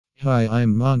Hi,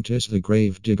 I'm Montes the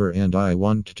Grave Digger and I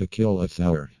want to kill a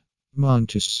Thor.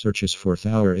 Montes searches for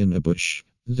Thor in a bush.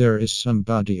 There is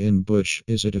somebody in bush.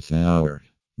 Is it a Thor?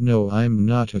 No, I'm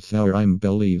not a Thor. I'm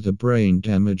Billy the Brain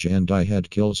Damage and I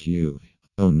had kills you.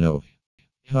 Oh no.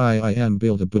 Hi, I am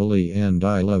Bill the Bully and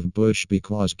I love bush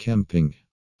because camping.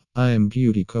 I'm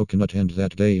Beauty Coconut and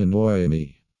that they annoy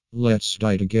me. Let's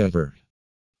die together.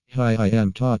 Hi, I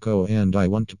am Taco and I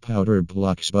want to powder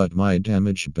blocks but my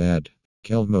damage bad.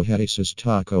 Kelmo hates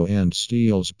Taco and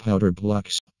steals powder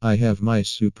blocks. I have my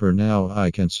super now.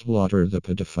 I can slaughter the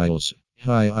pedophiles.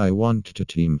 Hi, I want to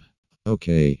team.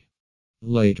 Okay.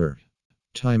 Later.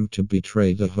 Time to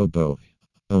betray the hobo.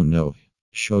 Oh no.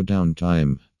 Showdown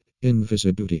time.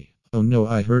 Invisibility. Oh no,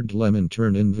 I heard Lemon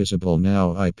turn invisible.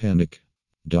 Now I panic.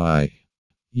 Die.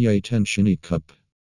 Yay, tensiony cup.